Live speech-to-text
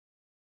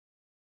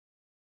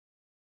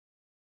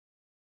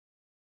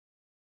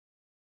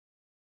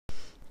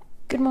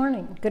Good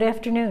morning, good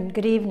afternoon,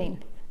 good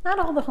evening. Not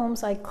all the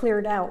homes I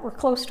cleared out were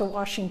close to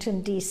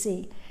Washington,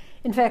 D.C.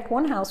 In fact,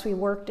 one house we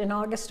worked in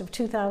August of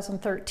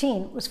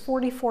 2013 was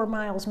 44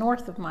 miles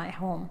north of my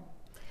home.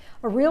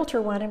 A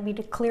realtor wanted me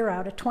to clear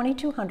out a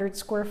 2,200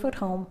 square foot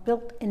home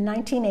built in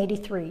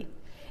 1983.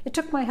 It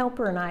took my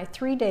helper and I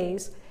 3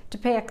 days to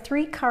pack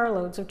 3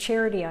 carloads of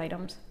charity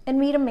items and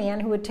meet a man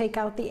who would take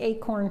out the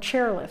Acorn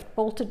chairlift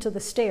bolted to the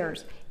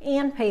stairs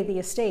and pay the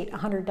estate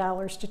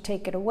 $100 to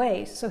take it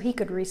away so he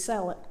could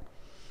resell it.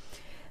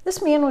 This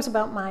man was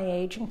about my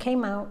age and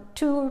came out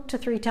 2 to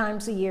 3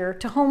 times a year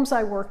to homes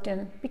I worked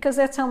in because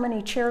that's how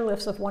many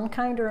chairlifts of one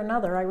kind or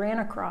another I ran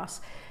across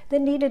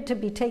that needed to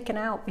be taken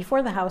out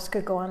before the house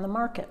could go on the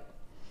market.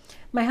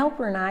 My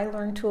helper and I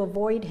learned to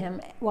avoid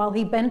him while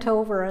he bent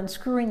over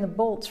unscrewing the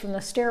bolts from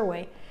the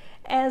stairway,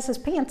 as his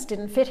pants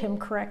didn't fit him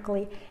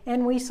correctly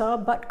and we saw a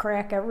butt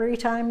crack every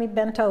time he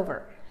bent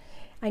over.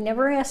 I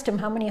never asked him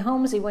how many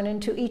homes he went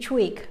into each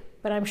week,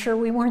 but I'm sure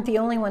we weren't the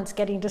only ones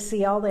getting to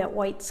see all that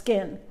white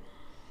skin.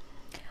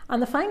 On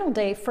the final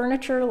day,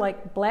 furniture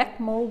like black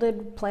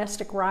molded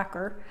plastic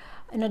rocker,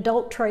 an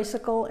adult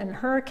tricycle, and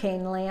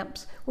hurricane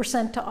lamps were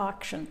sent to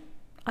auction.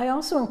 I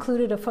also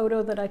included a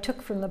photo that I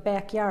took from the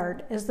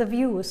backyard, as the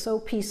view was so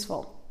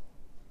peaceful.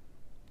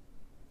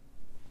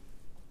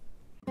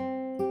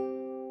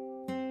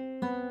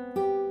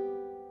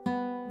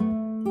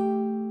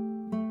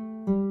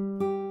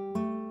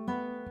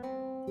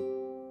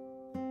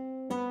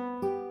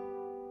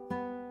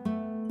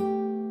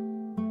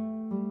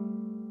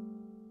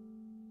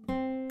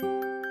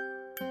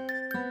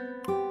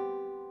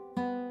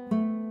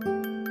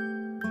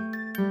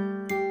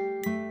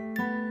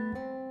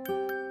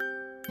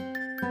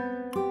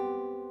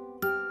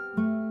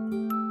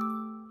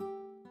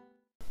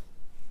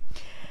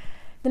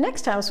 The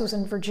next house was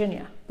in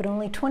Virginia, but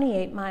only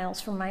 28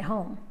 miles from my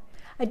home.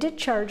 I did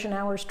charge an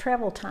hour's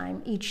travel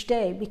time each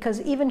day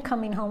because even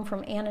coming home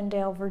from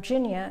Annandale,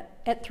 Virginia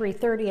at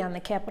 3:30 on the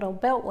Capitol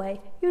Beltway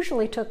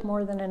usually took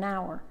more than an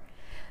hour.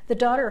 The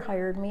daughter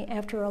hired me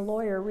after a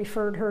lawyer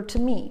referred her to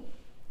me.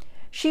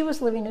 She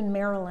was living in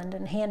Maryland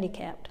and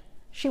handicapped.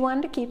 She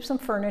wanted to keep some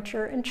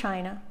furniture and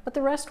china, but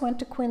the rest went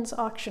to Quinn's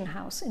auction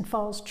house in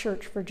Falls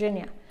Church,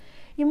 Virginia.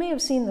 You may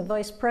have seen the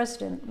Vice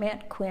President,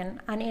 Matt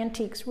Quinn, on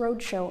Antiques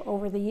Roadshow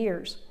over the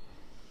years.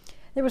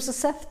 There was a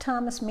Seth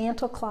Thomas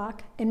mantel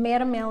clock and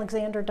Madame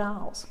Alexander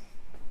dolls.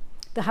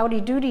 The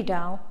Howdy Doody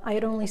doll I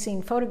had only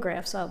seen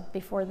photographs of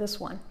before this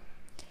one.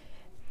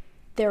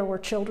 There were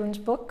children's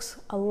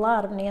books, a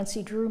lot of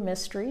Nancy Drew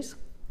mysteries.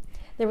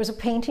 There was a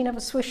painting of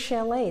a Swiss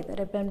chalet that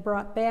had been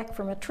brought back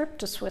from a trip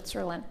to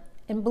Switzerland,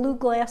 and blue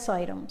glass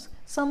items,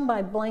 some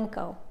by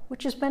Blenko,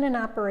 which has been in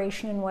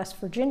operation in West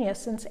Virginia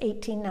since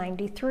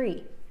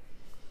 1893.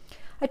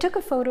 I took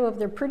a photo of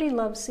their pretty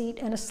love seat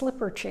and a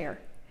slipper chair.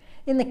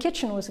 In the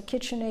kitchen was a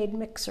KitchenAid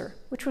mixer,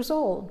 which was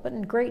old but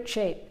in great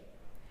shape.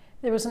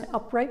 There was an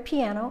upright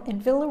piano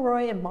and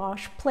Villeroy and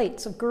Bosch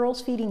plates of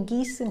girls feeding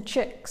geese and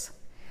chicks.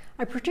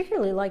 I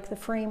particularly like the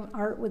frame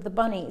art with the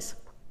bunnies.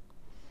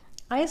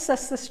 I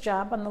assessed this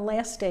job on the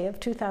last day of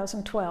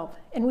 2012,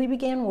 and we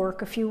began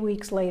work a few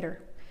weeks later.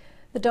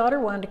 The daughter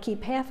wanted to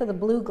keep half of the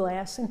blue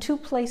glass and 2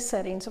 place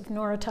settings of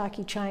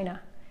Noritake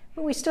china,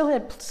 but we still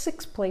had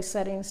 6 place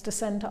settings to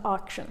send to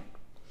auction.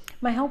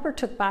 My helper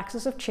took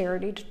boxes of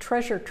charity to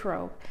Treasure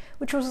Trove,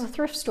 which was a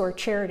thrift store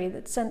charity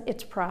that sent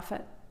its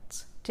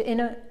profits to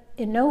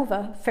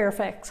Innova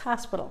Fairfax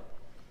Hospital.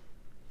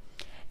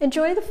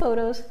 Enjoy the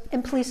photos,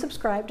 and please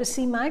subscribe to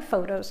see my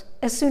photos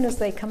as soon as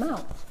they come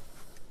out.